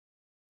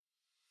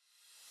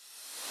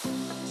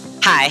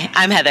Hi,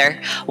 I'm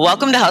Heather.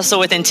 Welcome to Hustle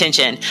with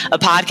Intention, a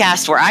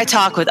podcast where I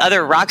talk with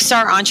other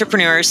rockstar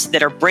entrepreneurs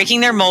that are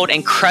breaking their mold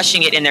and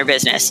crushing it in their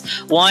business,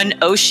 one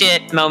oh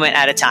shit moment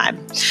at a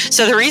time.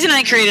 So the reason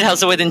I created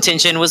Hustle with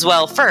Intention was,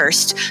 well,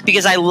 first,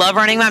 because I love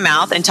running my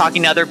mouth and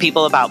talking to other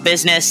people about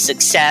business,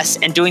 success,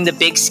 and doing the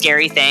big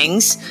scary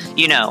things.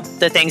 You know,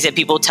 the things that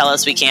people tell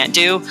us we can't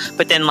do,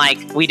 but then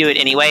we do it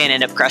anyway and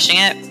end up crushing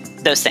it.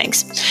 Those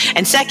things.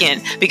 And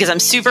second, because I'm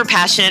super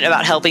passionate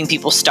about helping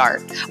people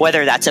start,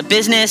 whether that's a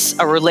business,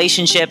 a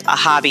relationship, a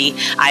hobby.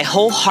 I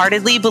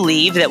wholeheartedly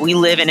believe that we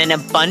live in an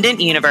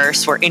abundant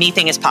universe where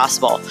anything is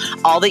possible.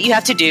 All that you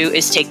have to do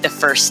is take the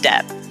first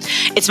step.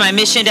 It's my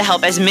mission to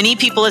help as many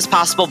people as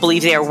possible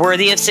believe they are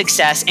worthy of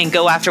success and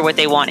go after what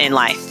they want in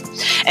life.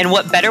 And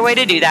what better way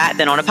to do that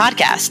than on a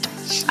podcast?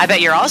 I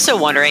bet you're also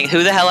wondering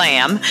who the hell I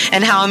am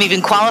and how I'm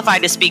even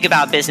qualified to speak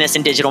about business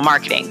and digital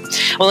marketing.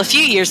 Well, a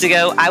few years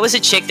ago, I was a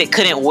chick that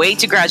couldn't wait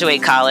to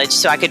graduate college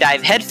so I could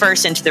dive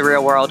headfirst into the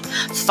real world,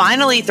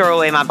 finally throw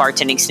away my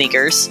bartending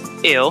sneakers,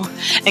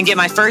 and get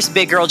my first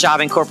big girl job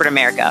in corporate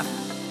America.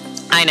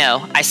 I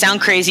know, I sound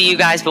crazy, you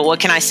guys, but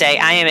what can I say?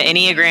 I am an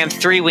Enneagram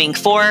 3 Wing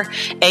 4,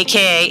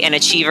 aka an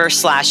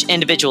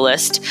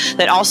achiever/individualist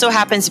that also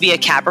happens to be a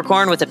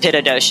Capricorn with a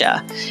Pitta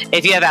dosha.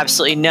 If you have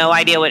absolutely no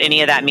idea what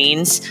any of that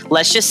means,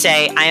 let's just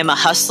say I am a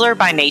hustler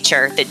by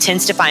nature that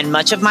tends to find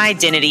much of my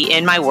identity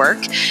in my work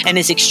and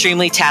is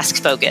extremely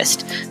task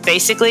focused.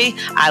 Basically,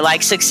 I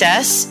like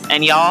success,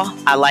 and y'all,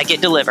 I like it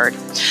delivered.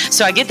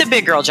 So I get the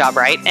big girl job,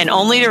 right? And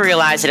only to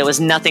realize that it was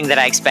nothing that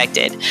I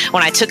expected.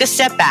 When I took a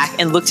step back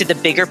and looked at the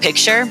bigger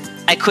picture,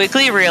 I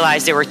quickly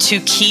realized there were two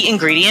key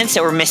ingredients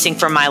that were missing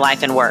from my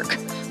life and work: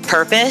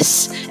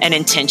 purpose and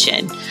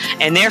intention.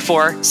 And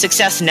therefore,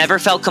 success never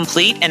felt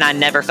complete and I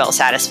never felt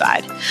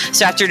satisfied.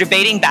 So after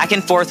debating back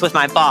and forth with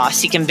my boss,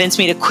 he convinced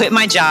me to quit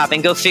my job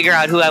and go figure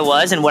out who I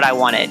was and what I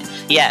wanted.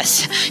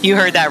 Yes, you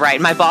heard that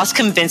right. My boss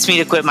convinced me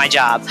to quit my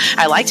job.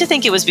 I like to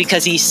think it was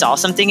because he saw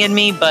something in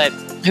me, but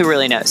who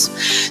really knows?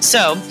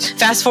 So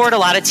fast forward a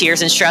lot of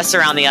tears and stress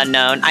around the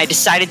unknown, I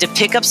decided to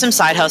pick up some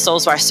side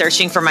hustles while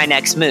searching for my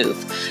next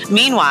move.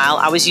 Meanwhile,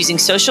 I was using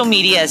social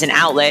media as an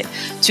outlet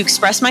to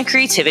express my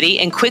creativity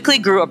and quickly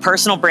grew a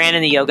personal brand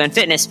in the yoga and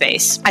fitness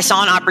space. I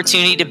saw an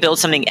opportunity to build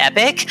something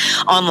epic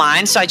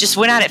online, so I just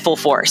went at it full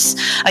force.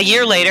 A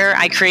year later,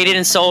 I created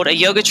and sold a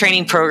yoga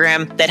training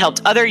program that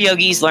helped other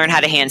yogis learn how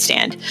to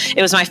handstand.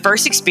 It was my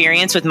first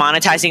experience with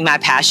monetizing my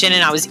passion,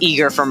 and I was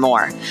eager for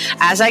more.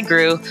 As I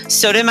grew,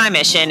 so did my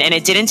mission. And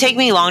it didn't take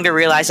me long to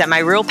realize that my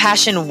real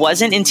passion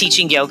wasn't in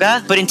teaching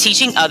yoga, but in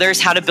teaching others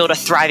how to build a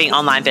thriving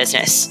online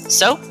business.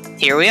 So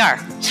here we are.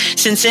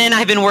 Since then,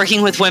 I've been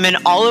working with women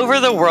all over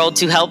the world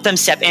to help them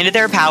step into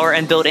their power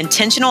and build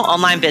intentional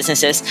online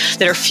businesses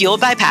that are fueled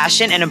by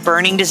passion and a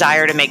burning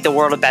desire to make the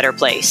world a better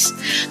place.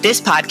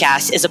 This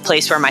podcast is a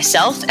place where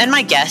myself and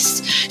my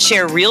guests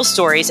share real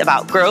stories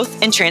about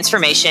growth and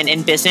transformation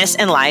in business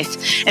and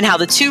life and how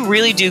the two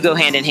really do go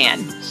hand in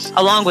hand,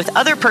 along with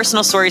other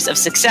personal stories of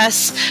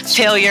success,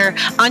 failure,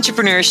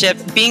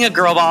 entrepreneurship, being a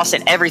girl boss,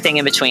 and everything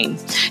in between.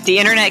 The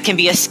internet can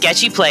be a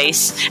sketchy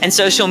place, and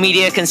social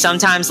media can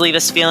sometimes leave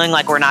us feeling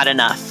like we're not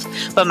enough.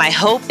 But my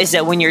hope is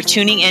that when you're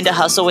tuning into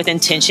Hustle with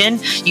Intention,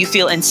 you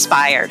feel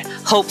inspired,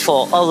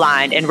 hopeful,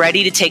 aligned, and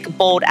ready to take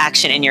bold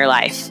action in your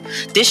life.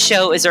 This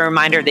show is a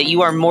reminder that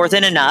you are more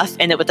than enough,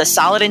 and that with a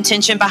solid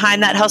intention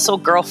behind that hustle,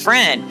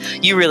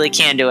 girlfriend, you really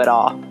can do it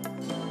all.